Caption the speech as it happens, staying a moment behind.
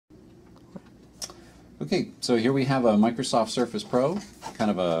Okay, so here we have a Microsoft Surface Pro, kind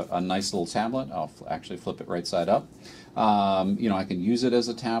of a nice little tablet. I'll actually flip it right side up. You know, I can use it as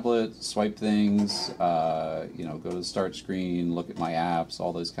a tablet, swipe things, you know, go to the start screen, look at my apps,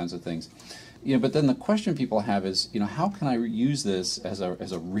 all those kinds of things. You know, but then the question people have is, you know, how can I use this as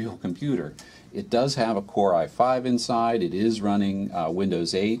a real computer? It does have a Core i5 inside. It is running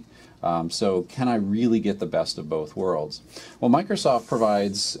Windows 8. So can I really get the best of both worlds? Well, Microsoft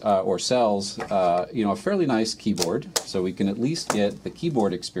provides or sells you know, a fairly nice keyboard, so we can at least get the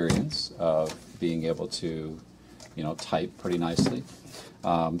keyboard experience of being able to, you know, type pretty nicely.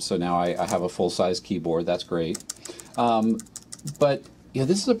 So now I have a full-size keyboard. That's great. But yeah,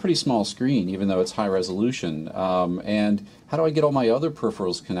 this is a pretty small screen, even though it's high resolution. And how do I get all my other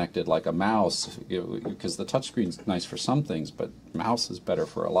peripherals connected, like a mouse? Because the touchscreen's nice for some things, but mouse is better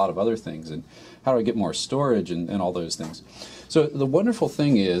for a lot of other things. And how do I get more storage and all those things? So the wonderful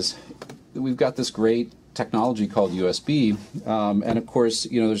thing is, we've got this great technology called USB, and of course,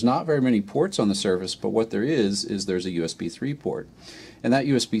 you know, there's not very many ports on the Surface, but what there is there's a USB 3 port. And that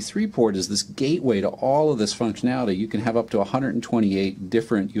USB 3 port is this gateway to all of this functionality. You can have up to 128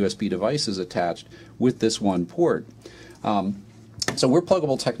 different USB devices attached with this one port. So we're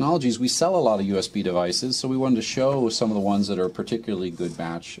Plugable Technologies. We sell a lot of USB devices, so we wanted to show some of the ones that are a particularly good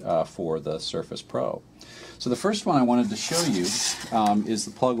match for the Surface Pro. So the first one I wanted to show you is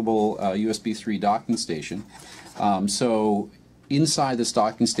the Plugable USB 3 docking station. So inside this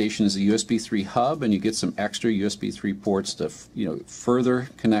docking station is a USB 3 hub, and you get some extra USB 3 ports to, you know, further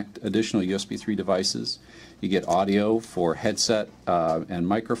connect additional USB 3 devices. You get audio for headset and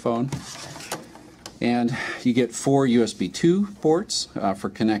microphone, and you get 4 USB 2 ports for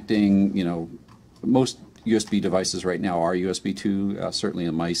connecting, you know, most USB devices right now are USB 2, certainly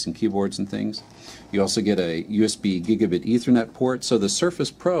in mice and keyboards and things. You also get a USB gigabit Ethernet port, so the Surface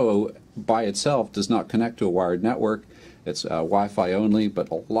Pro by itself does not connect to a wired network. It's Wi-Fi only, but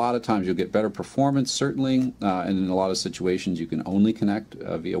a lot of times you'll get better performance, certainly, and in a lot of situations you can only connect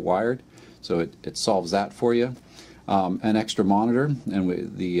via wired, so it solves that for you. An extra monitor,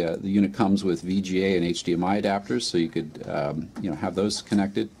 and the unit comes with VGA and HDMI adapters, so you could you know, have those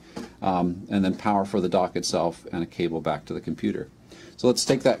connected, and then power for the dock itself and a cable back to the computer. So let's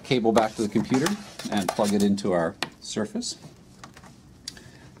take that cable back to the computer and plug it into our Surface.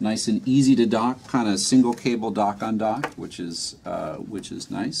 Nice and easy to dock, kind of single cable dock on dock, which is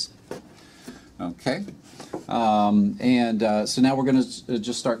nice. Okay, so now we're going to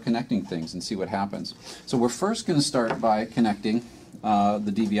just start connecting things and see what happens. So we're first going to start by connecting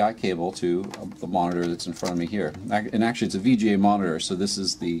the DVI cable to the monitor that's in front of me here. And actually it's a VGA monitor, so this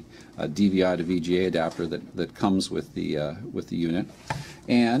is the DVI to VGA adapter that comes with the unit.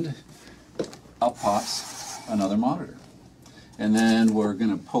 And up pops another monitor. And then we're going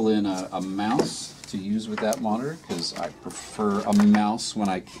to pull in a mouse to use with that monitor, because I prefer a mouse when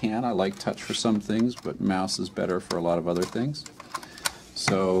I can. I like touch for some things, but mouse is better for a lot of other things.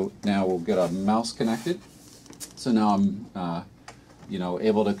 So now we'll get a mouse connected. So now I'm you know,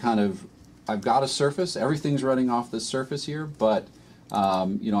 able to kind of, I've got a Surface, everything's running off this Surface here, but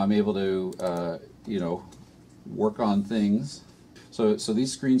you know, I'm able to you know, work on things. So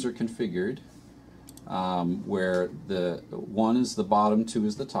these screens are configured where the 1 is the bottom, 2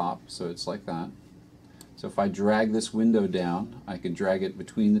 is the top, so it's like that. So if I drag this window down, I can drag it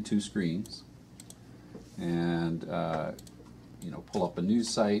between the 2 screens and you know, pull up a news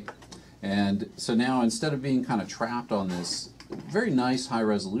site. And so now, instead of being kind of trapped on this very nice high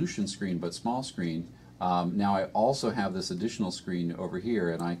resolution screen but small screen, now I also have this additional screen over here,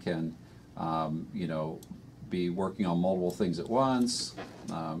 and I can you know, be working on multiple things at once,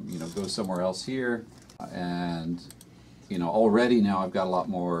 you know, go somewhere else here, and you know, already now I've got a lot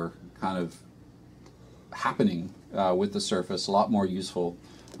more kind of happening with the Surface, a lot more useful.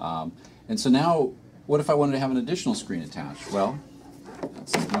 And so now, what if I wanted to have an additional screen attached? Well,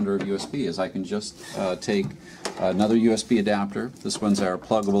 that's the wonder of USB, is I can just take another USB adapter. This one's our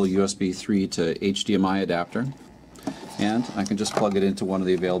Plugable USB 3 to HDMI adapter, and I can just plug it into one of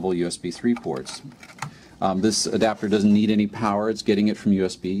the available USB 3 ports. This adapter doesn't need any power, it's getting it from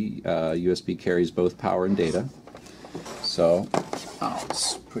USB. USB carries both power and data. So I'll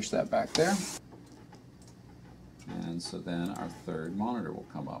just push that back there. And so then our third monitor will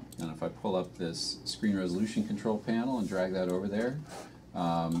come up. And if I pull up this screen resolution control panel and drag that over there,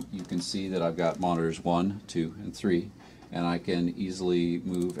 you can see that I've got monitors 1, 2, and 3, and I can easily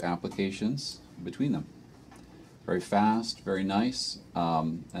move applications between them. Very fast, very nice,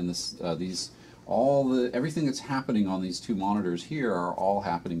 and everything that's happening on these 2 monitors here are all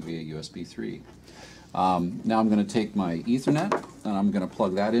happening via USB 3. Now I'm going to take my Ethernet and I'm going to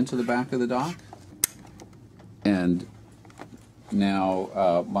plug that into the back of the dock. And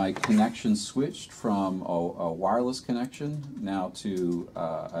now my connection switched from a wireless connection now to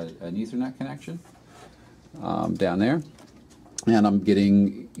an Ethernet connection down there. And I'm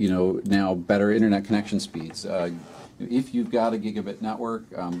getting, now better internet connection speeds. If you've got a gigabit network,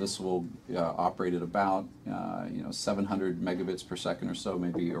 this will operate at about 700 megabits per second or so,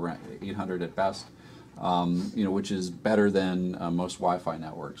 maybe around 800 at best, which is better than most Wi-Fi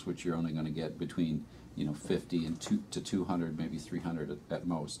networks, which you're only going to get between 50 and 200, maybe 300 at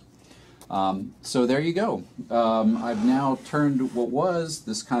most. So there you go. I've now turned what was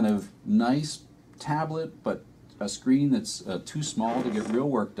this kind of nice tablet, but a screen that's too small to get real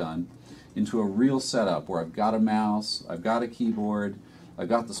work done, into a real setup where I've got a mouse, I've got a keyboard, I've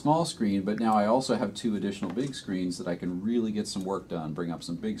got the small screen, but now I also have 2 additional big screens that I can really get some work done, bring up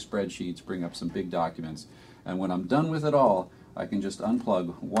some big spreadsheets, bring up some big documents, and when I'm done with it all, I can just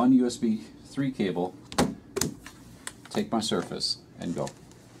unplug one USB 3 cable, take my Surface, and go.